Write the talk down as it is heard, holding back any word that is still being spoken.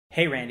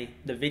Hey Randy,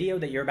 the video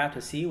that you're about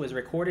to see was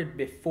recorded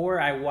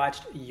before I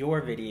watched your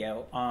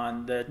video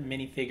on the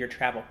minifigure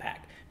travel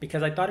pack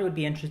because I thought it would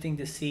be interesting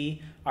to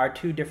see our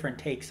two different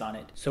takes on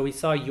it. So we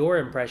saw your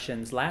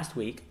impressions last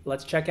week,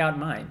 let's check out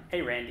mine.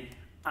 Hey Randy,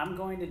 I'm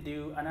going to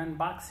do an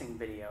unboxing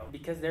video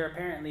because they're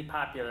apparently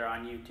popular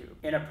on YouTube.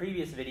 In a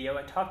previous video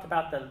I talked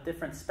about the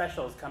different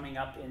specials coming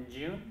up in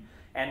June,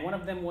 and one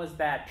of them was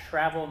that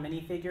travel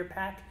minifigure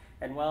pack.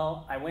 And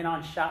well, I went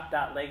on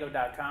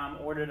shop.lego.com,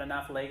 ordered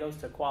enough Legos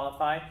to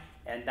qualify,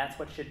 and that's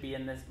what should be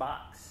in this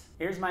box.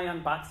 Here's my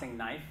unboxing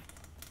knife.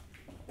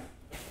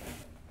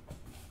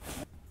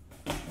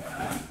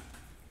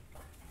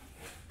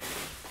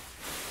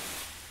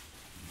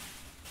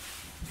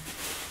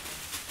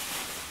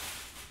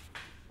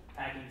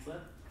 Packing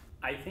slip.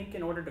 I think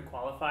in order to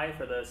qualify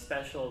for the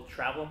special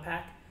travel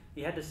pack,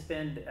 you had to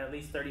spend at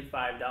least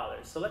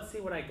 $35. So let's see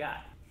what I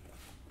got.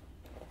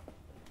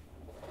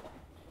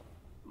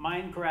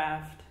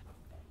 Minecraft,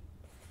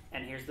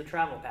 and here's the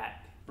travel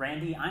pack.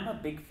 Randy, I'm a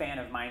big fan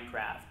of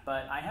Minecraft,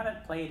 but I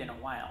haven't played in a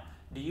while.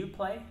 Do you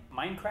play?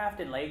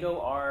 Minecraft and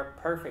Lego are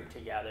perfect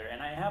together,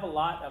 and I have a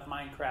lot of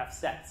Minecraft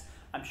sets.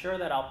 I'm sure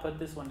that I'll put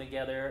this one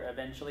together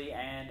eventually,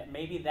 and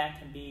maybe that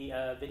can be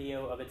a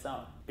video of its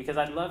own. Because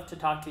I'd love to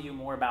talk to you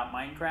more about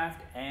Minecraft,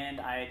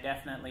 and I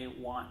definitely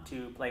want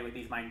to play with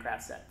these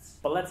Minecraft sets.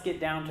 But let's get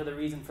down to the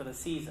reason for the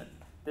season,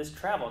 this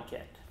travel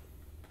kit.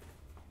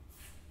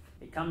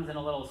 It comes in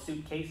a little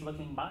suitcase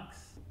looking box,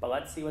 but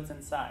let's see what's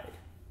inside.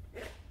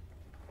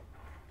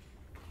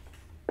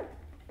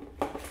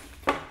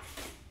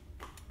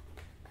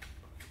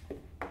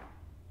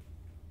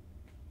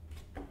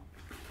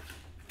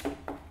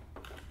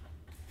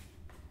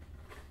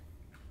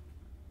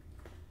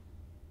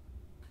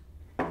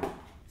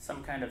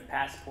 Some kind of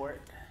passport.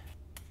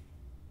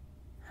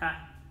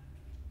 Ha!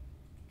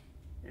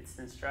 It's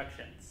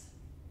instructions.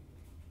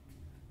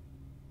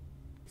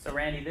 So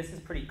Randy, this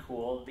is pretty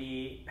cool.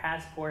 The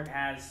passport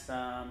has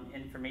some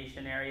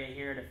information area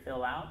here to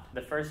fill out.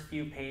 The first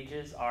few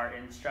pages are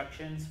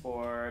instructions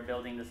for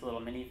building this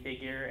little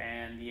minifigure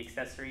and the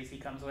accessories he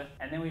comes with.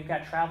 And then we've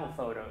got travel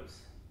photos.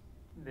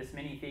 This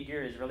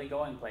minifigure is really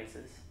going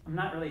places. I'm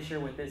not really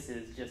sure what this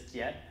is just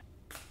yet.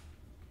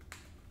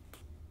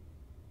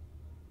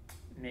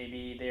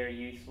 Maybe their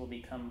use will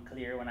become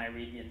clear when I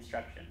read the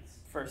instructions.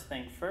 First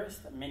thing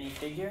first, a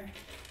minifigure.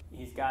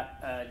 He's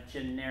got a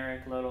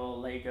generic little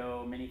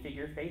Lego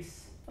minifigure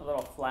face, a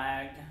little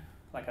flag,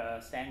 like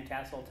a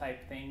sandcastle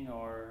type thing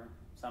or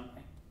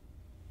something.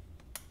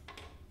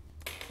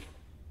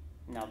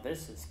 Now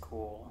this is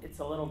cool. It's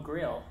a little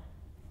grill,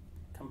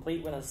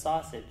 complete with a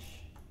sausage,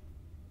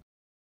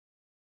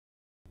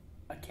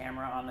 a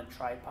camera on the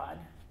tripod,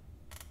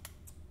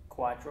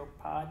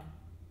 quadrupod.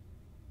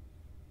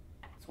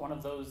 It's one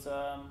of those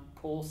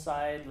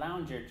poolside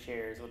lounger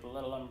chairs with a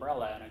little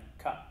umbrella and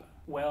a cup.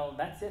 Well,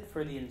 that's it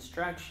for the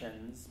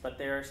instructions, but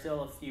there are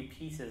still a few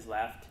pieces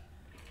left,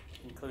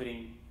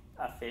 including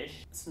a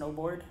fish, a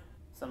snowboard,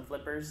 some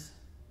flippers.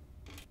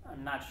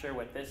 I'm not sure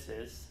what this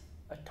is.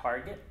 A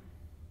target,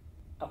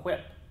 a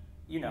whip,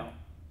 you know,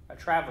 a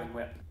traveling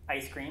whip,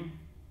 ice cream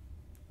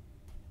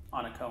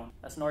on a cone,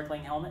 a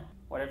snorkeling helmet,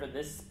 whatever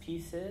this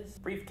piece is,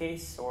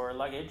 briefcase or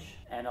luggage,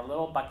 and a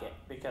little bucket,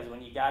 because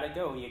when you gotta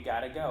go, you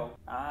gotta go.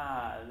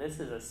 Ah, this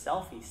is a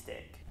selfie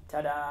stick.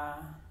 Ta-da!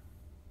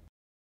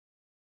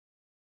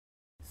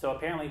 So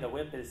apparently the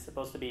whip is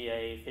supposed to be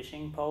a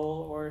fishing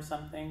pole or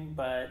something,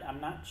 but I'm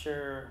not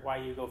sure why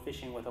you go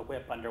fishing with a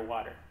whip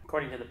underwater.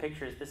 According to the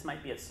pictures, this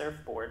might be a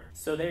surfboard.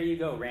 So there you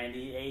go,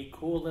 Randy. A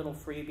cool little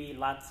freebie,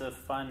 lots of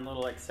fun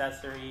little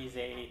accessories,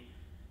 a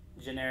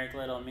generic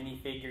little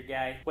minifigure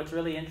guy. What's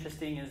really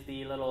interesting is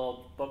the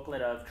little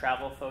booklet of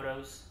travel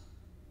photos,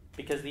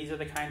 because these are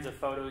the kinds of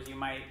photos you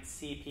might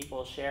see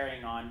people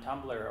sharing on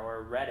Tumblr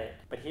or Reddit.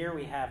 But here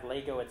we have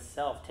Lego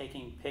itself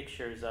taking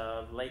pictures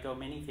of Lego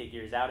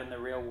minifigures out in the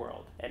real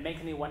world. It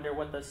makes me wonder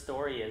what the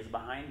story is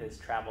behind this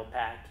travel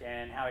pack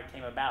and how it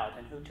came about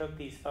and who took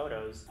these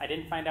photos. I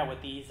didn't find out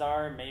what these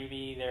are.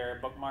 Maybe they're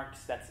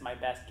bookmarks. That's my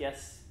best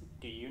guess.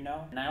 Do you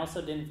know? And I also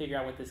didn't figure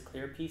out what this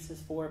clear piece is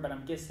for, but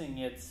I'm guessing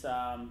it's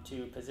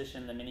to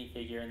position the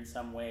minifigure in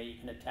some way. You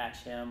can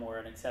attach him or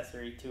an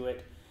accessory to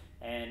it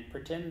and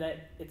pretend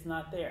that it's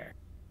not there.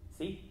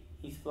 See?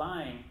 He's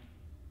flying.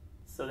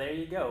 So there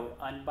you go,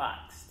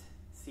 unboxed.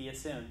 See you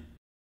soon.